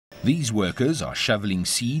These workers are shoveling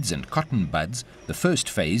seeds and cotton buds, the first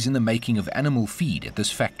phase in the making of animal feed at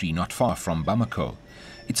this factory not far from Bamako.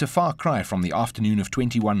 It's a far cry from the afternoon of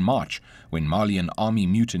 21 March, when Malian army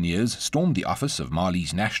mutineers stormed the office of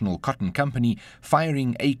Mali's National Cotton Company,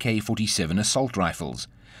 firing AK-47 assault rifles.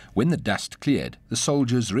 When the dust cleared, the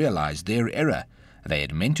soldiers realized their error. They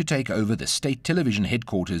had meant to take over the state television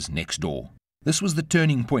headquarters next door. This was the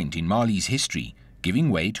turning point in Mali's history,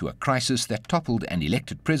 giving way to a crisis that toppled an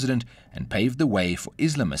elected president and paved the way for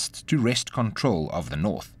Islamists to wrest control of the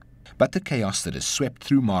north. But the chaos that has swept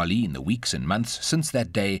through Mali in the weeks and months since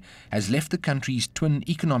that day has left the country's twin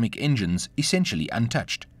economic engines essentially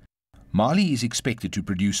untouched. Mali is expected to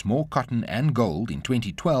produce more cotton and gold in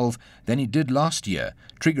 2012 than it did last year,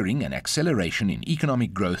 triggering an acceleration in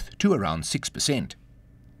economic growth to around 6%.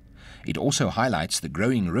 It also highlights the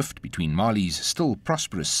growing rift between Mali's still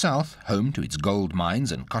prosperous south, home to its gold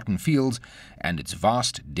mines and cotton fields, and its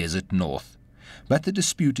vast desert north. But the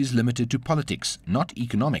dispute is limited to politics, not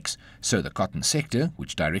economics, so the cotton sector,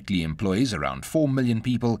 which directly employs around 4 million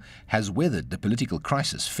people, has weathered the political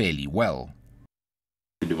crisis fairly well.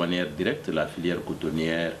 The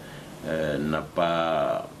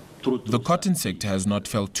cotton sector has not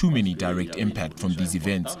felt too many direct impact from these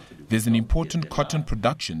events. There's an important cotton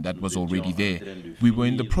production that was already there. We were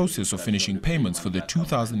in the process of finishing payments for the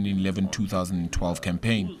 2011-2012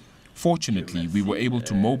 campaign. Fortunately, we were able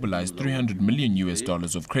to mobilize $300 million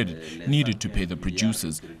of credit needed to pay the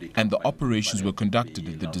producers, and the operations were conducted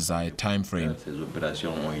at the desired time frame.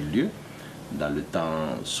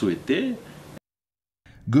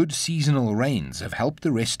 Good seasonal rains have helped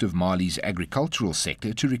the rest of Mali's agricultural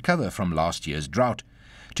sector to recover from last year's drought.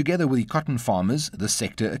 Together with the cotton farmers, the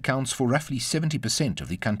sector accounts for roughly 70% of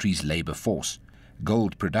the country's labour force.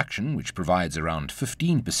 Gold production, which provides around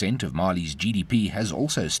 15% of Mali's GDP, has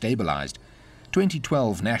also stabilised.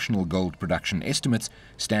 2012 national gold production estimates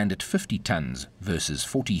stand at 50 tonnes versus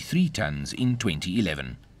 43 tonnes in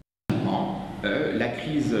 2011.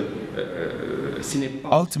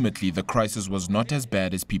 Ultimately, the crisis was not as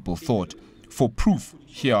bad as people thought. For proof,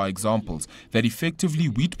 here are examples that effectively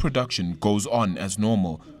wheat production goes on as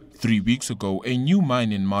normal. 3 weeks ago, a new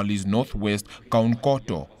mine in Mali's northwest,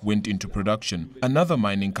 Kaunkoto, went into production. Another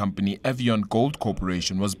mining company, Avion Gold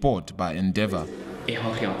Corporation, was bought by Endeavour.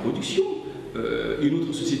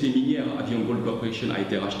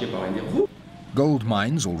 Gold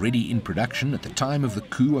mines already in production at the time of the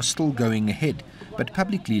coup are still going ahead, but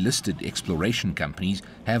publicly listed exploration companies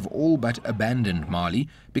have all but abandoned Mali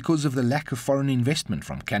because of the lack of foreign investment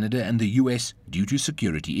from Canada and the US due to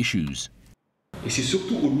security issues.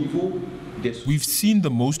 We've seen the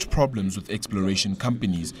most problems with exploration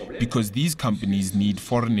companies because these companies need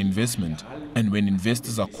foreign investment, and when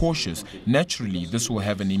investors are cautious, naturally this will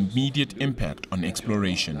have an immediate impact on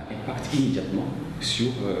exploration.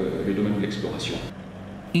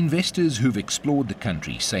 Investors who've explored the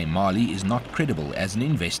country say Mali is not credible as an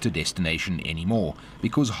investor destination anymore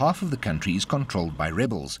because half of the country is controlled by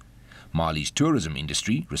rebels. Mali's tourism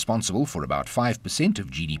industry, responsible for about 5%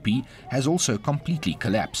 of GDP, has also completely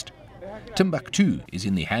collapsed. Timbuktu is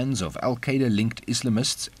in the hands of Al-Qaeda-linked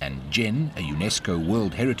Islamists, and Jen, a UNESCO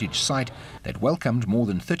World Heritage Site that welcomed more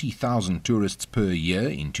than 30,000 tourists per year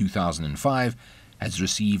in 2005, has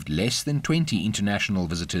received less than 20 international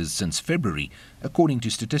visitors since February, according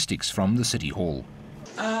to statistics from the City Hall.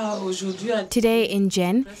 Today in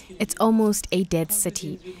Jen, it's almost a dead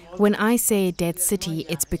city. When I say a dead city,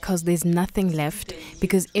 it's because there's nothing left,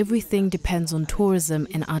 because everything depends on tourism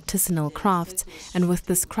and artisanal crafts, and with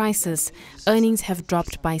this crisis, earnings have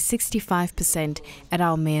dropped by 65% at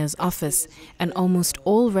our mayor's office, and almost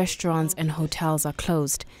all restaurants and hotels are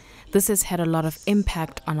closed. This has had a lot of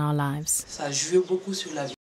impact on our lives.